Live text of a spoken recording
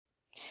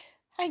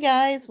Hi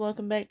guys,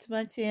 welcome back to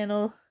my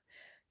channel.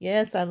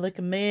 Yes, I look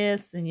a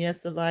mess, and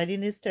yes, the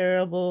lighting is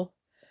terrible.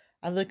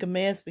 I look a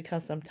mess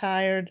because I'm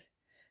tired.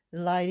 The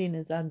lighting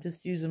is, I'm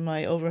just using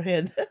my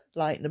overhead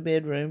light in the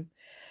bedroom.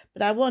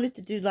 But I wanted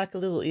to do like a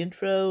little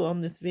intro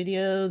on this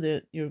video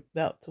that you're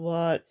about to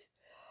watch.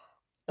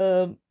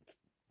 Um,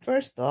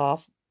 First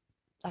off,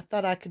 I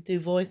thought I could do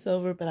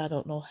voiceover, but I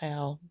don't know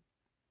how.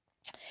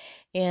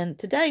 And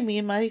today, me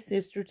and my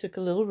sister took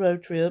a little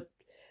road trip.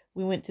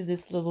 We went to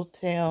this little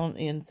town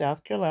in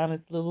South Carolina.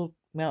 It's a little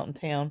mountain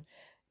town.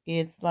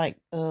 It's like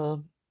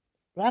right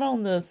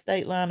on the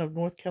state line of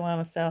North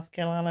Carolina, South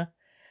Carolina.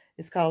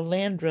 It's called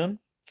Landrum.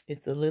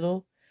 It's a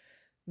little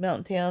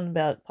mountain town,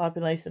 about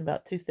population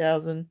about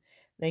 2,000.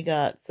 They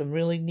got some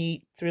really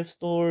neat thrift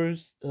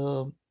stores,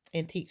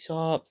 antique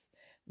shops,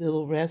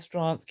 little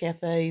restaurants,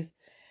 cafes,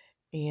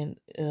 and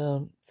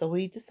so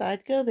we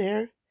decided to go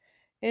there.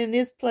 And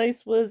this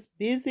place was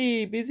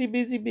busy, busy,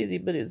 busy, busy,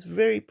 but it's a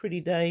very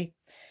pretty day.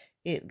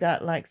 It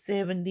got like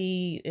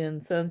 70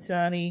 and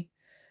sunshiny.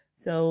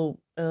 So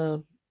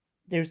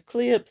there's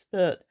clips,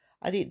 but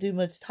I didn't do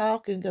much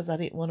talking because I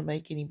didn't want to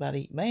make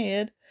anybody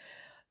mad.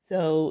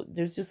 So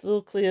there's just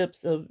little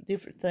clips of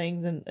different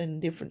things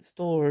in different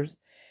stores.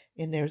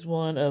 And there's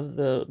one of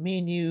the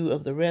menu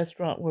of the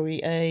restaurant where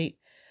we ate.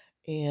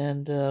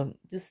 And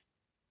just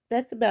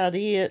that's about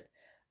it.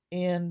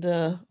 And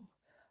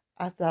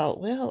I thought,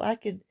 well, I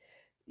could,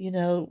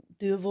 do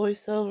a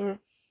voiceover.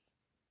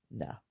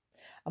 No.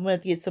 I'm going to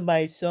have to get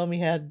somebody to show me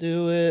how to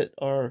do it,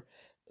 or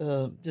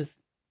just,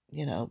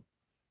 you know,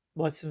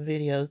 watch some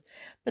videos.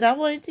 But I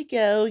wanted to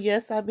go.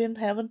 Yes, I've been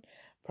having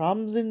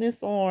problems in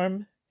this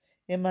arm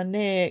and my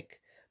neck,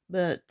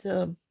 but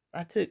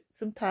I took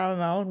some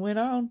Tylenol and went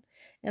on,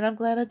 and I'm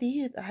glad I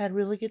did. I had a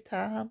really good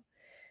time,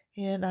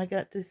 and I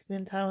got to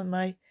spend time with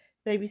my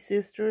baby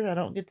sister. I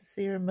don't get to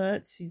see her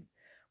much. She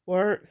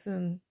works,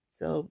 and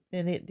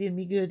it did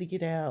me good to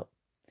get out.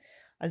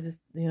 I just,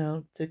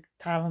 took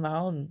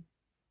Tylenol and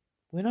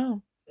went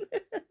on.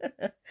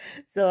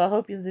 So I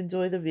hope you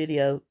enjoy the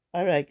video.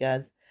 All right,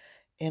 guys.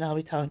 And I'll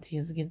be talking to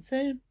you again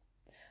soon.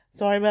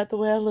 Sorry about the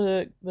way I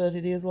look, but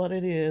it is what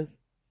it is.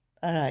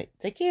 All right.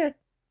 Take care.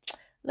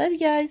 Love you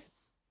guys.